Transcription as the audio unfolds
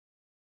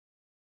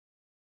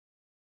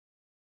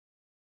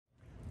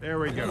There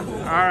we go.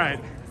 All right.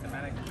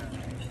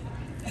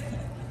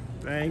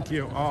 Thank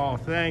you. Oh,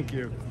 thank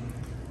you.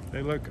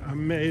 They look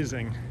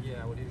amazing.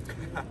 Yeah, what do you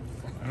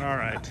All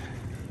right.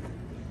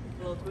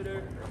 Hello,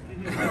 Twitter.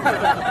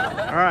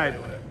 All right.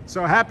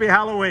 So happy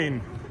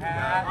Halloween.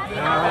 Happy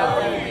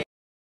Halloween.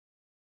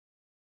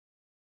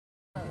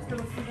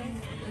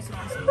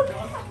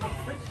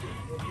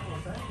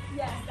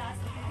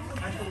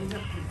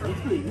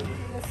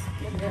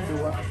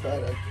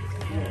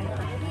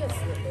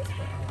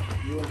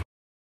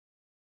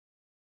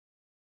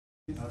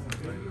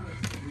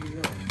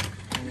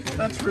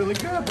 That's really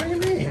good. What do you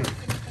mean?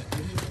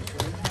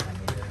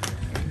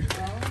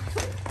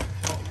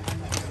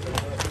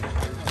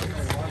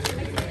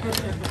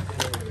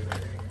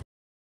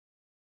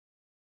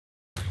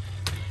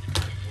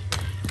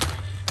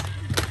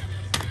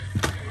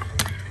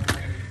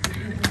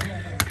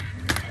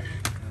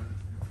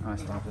 I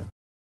stopped it.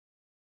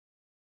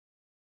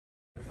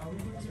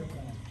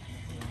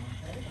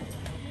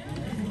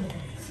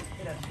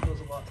 It actually goes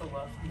a lot to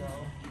left now.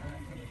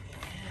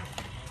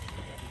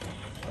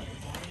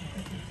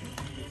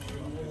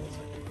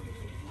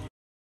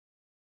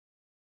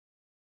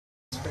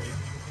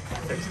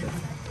 Fixed it.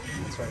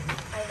 That's right.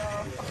 I know.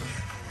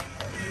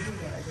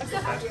 I'm so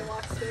happy I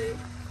walked straight.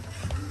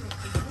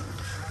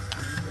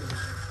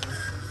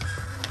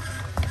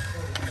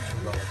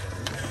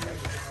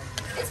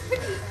 It's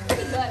pretty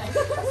good. I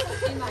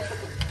think. In my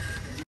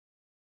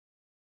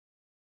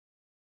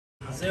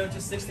 0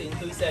 to 60 in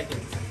 3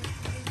 seconds.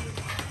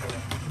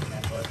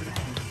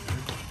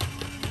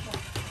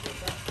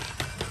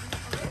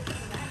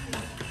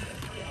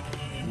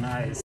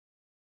 Nice.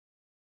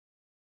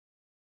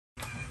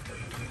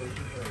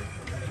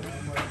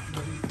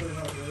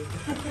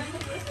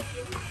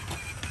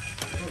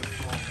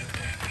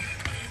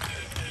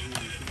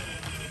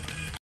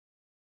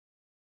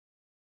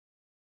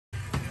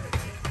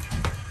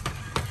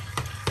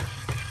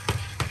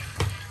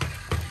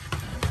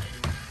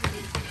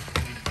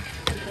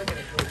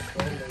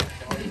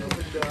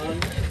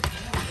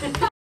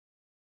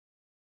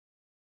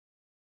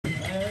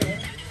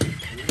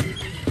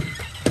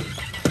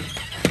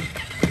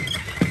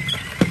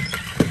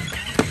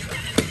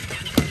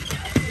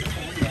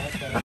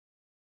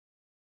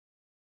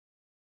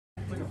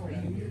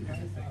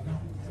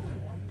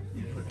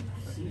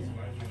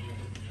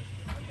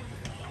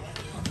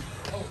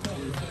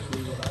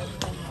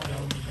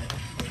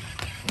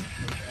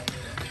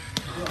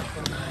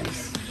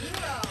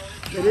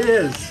 It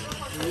is.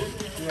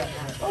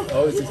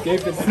 Oh, it's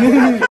escaping.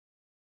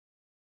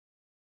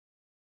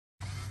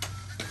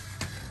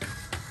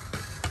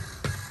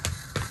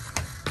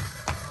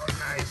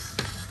 Nice.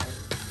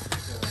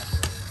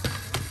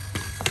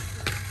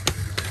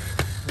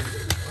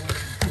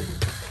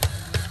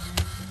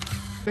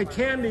 The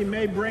candy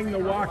may bring the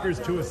walkers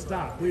to a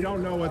stop. We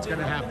don't know what's going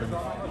to happen.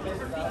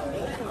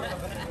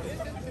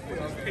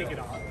 Take it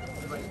off.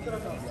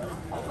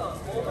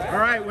 All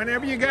right,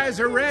 whenever you guys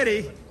are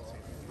ready,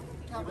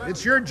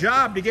 it's your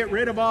job to get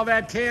rid of all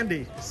that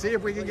candy. See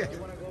if we can get...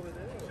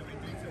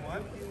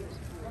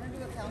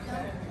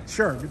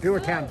 Sure, do a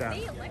countdown.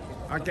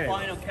 Okay.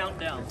 Final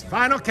countdown.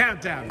 Final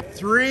countdown.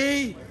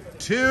 3,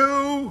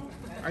 2,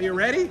 are you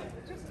ready?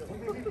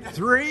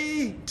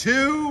 3,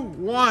 2,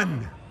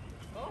 1.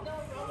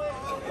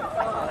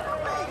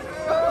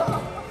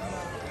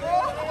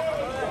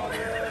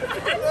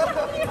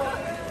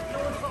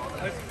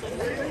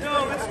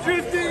 No, it's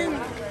drifting.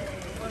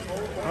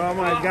 Oh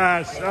my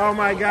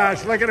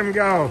gosh, look at him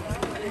go.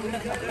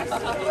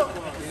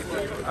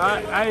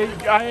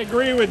 I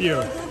agree with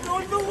you.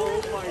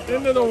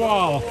 Into the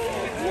wall. 3,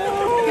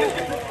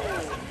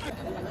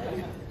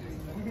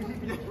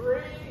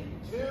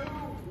 2,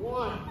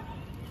 1.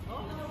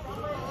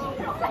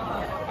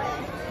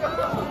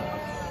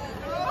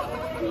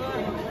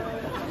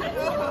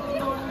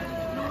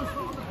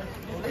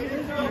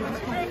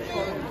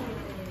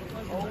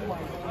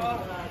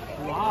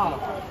 Wow.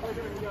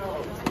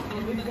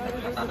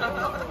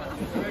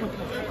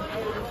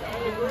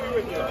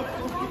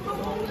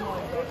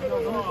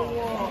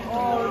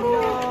 Oh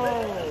no.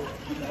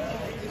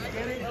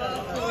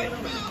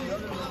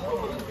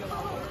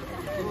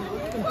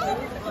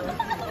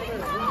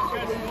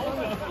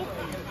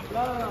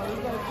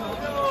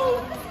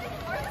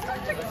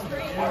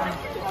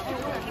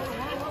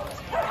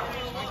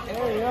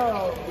 Hey yo.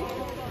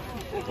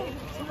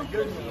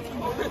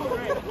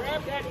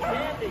 Grab that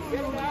candy.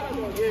 Get it out of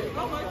there.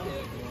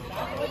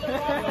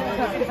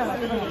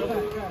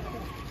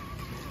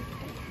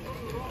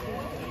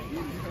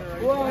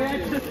 Whoa,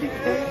 that's just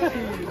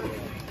candy.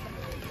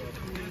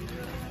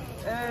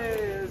 Hey,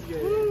 that's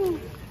good. Woo.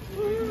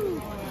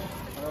 Woo.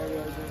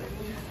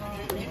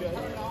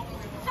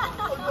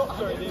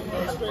 Sorry, didn't go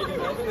straight in.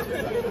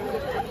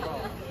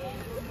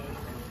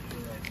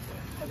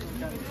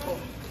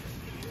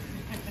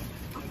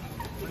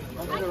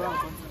 I got a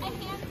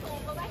handful,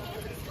 but my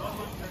hands are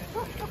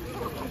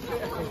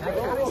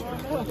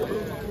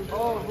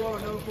Oh, bro,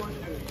 no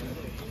question.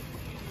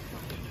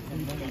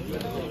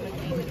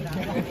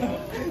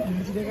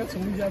 내가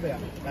종자배야.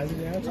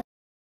 나중에